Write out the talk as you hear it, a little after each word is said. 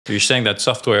So you're saying that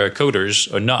software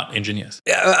coders are not engineers?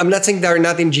 I'm not saying they're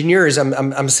not engineers.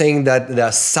 I'm saying that the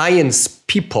science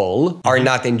people are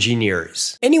not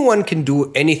engineers. Anyone can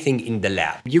do anything in the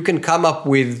lab. You can come up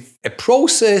with a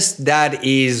process that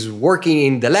is working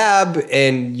in the lab,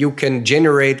 and you can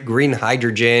generate green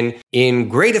hydrogen in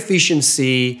great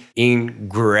efficiency in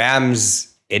grams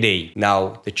a day.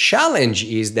 Now, the challenge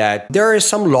is that there are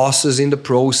some losses in the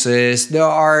process. There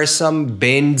are some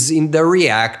bends in the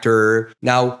reactor.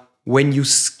 Now, when you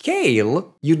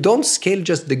scale, you don't scale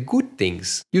just the good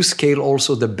things. You scale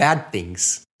also the bad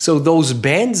things. So those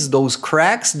bends, those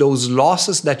cracks, those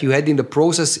losses that you had in the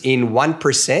process in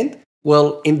 1%,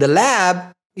 well, in the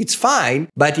lab, it's fine.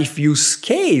 But if you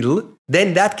scale,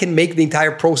 then that can make the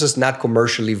entire process not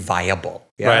commercially viable.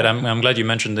 Yeah. Right. I'm glad you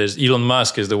mentioned this. Elon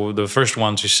Musk is the first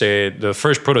one to say the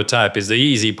first prototype is the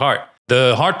easy part.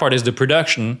 The hard part is the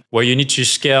production, where you need to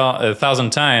scale 1,000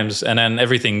 times and then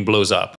everything blows up.